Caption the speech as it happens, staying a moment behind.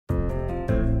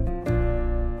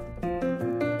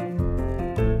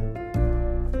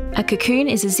A cocoon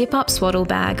is a zip-up swaddle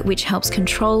bag which helps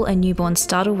control a newborn's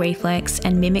startle reflex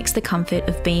and mimics the comfort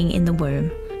of being in the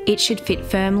womb. It should fit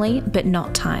firmly but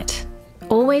not tight.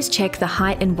 Always check the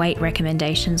height and weight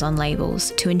recommendations on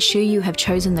labels to ensure you have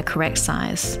chosen the correct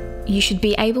size. You should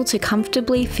be able to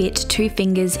comfortably fit 2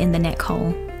 fingers in the neck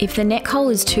hole. If the neck hole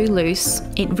is too loose,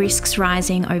 it risks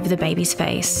rising over the baby's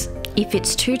face. If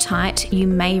it's too tight, you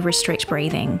may restrict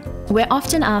breathing. We're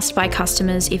often asked by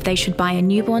customers if they should buy a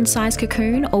newborn-sized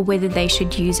cocoon or whether they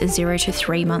should use a 0 to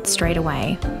 3 months straight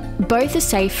away. Both are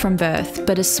safe from birth,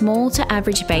 but a small to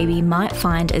average baby might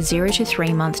find a 0 to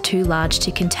 3 month too large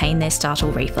to contain their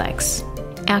startle reflex.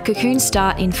 Our cocoons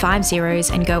start in 5 zeros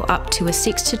and go up to a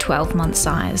 6 to 12 month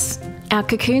size. Our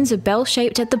cocoons are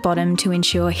bell-shaped at the bottom to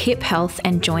ensure hip health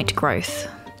and joint growth.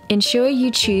 Ensure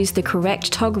you choose the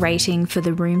correct TOG rating for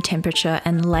the room temperature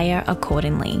and layer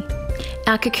accordingly.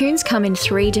 Our cocoons come in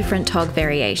 3 different TOG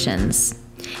variations: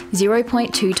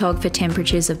 0.2 TOG for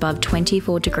temperatures above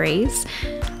 24 degrees,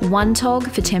 1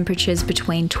 TOG for temperatures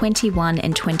between 21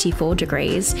 and 24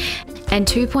 degrees, and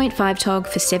 2.5 TOG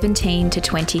for 17 to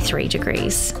 23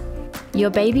 degrees. Your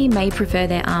baby may prefer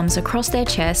their arms across their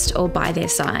chest or by their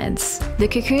sides. The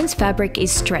cocoon's fabric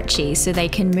is stretchy so they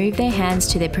can move their hands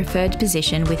to their preferred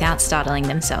position without startling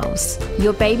themselves.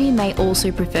 Your baby may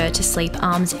also prefer to sleep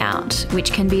arms out,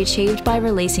 which can be achieved by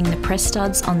releasing the press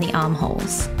studs on the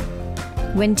armholes.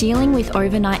 When dealing with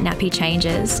overnight nappy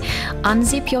changes,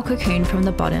 unzip your cocoon from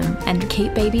the bottom and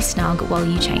keep baby snug while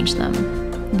you change them.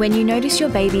 When you notice your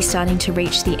baby starting to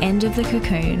reach the end of the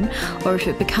cocoon, or if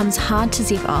it becomes hard to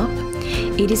zip up,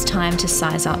 it is time to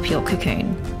size up your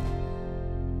cocoon.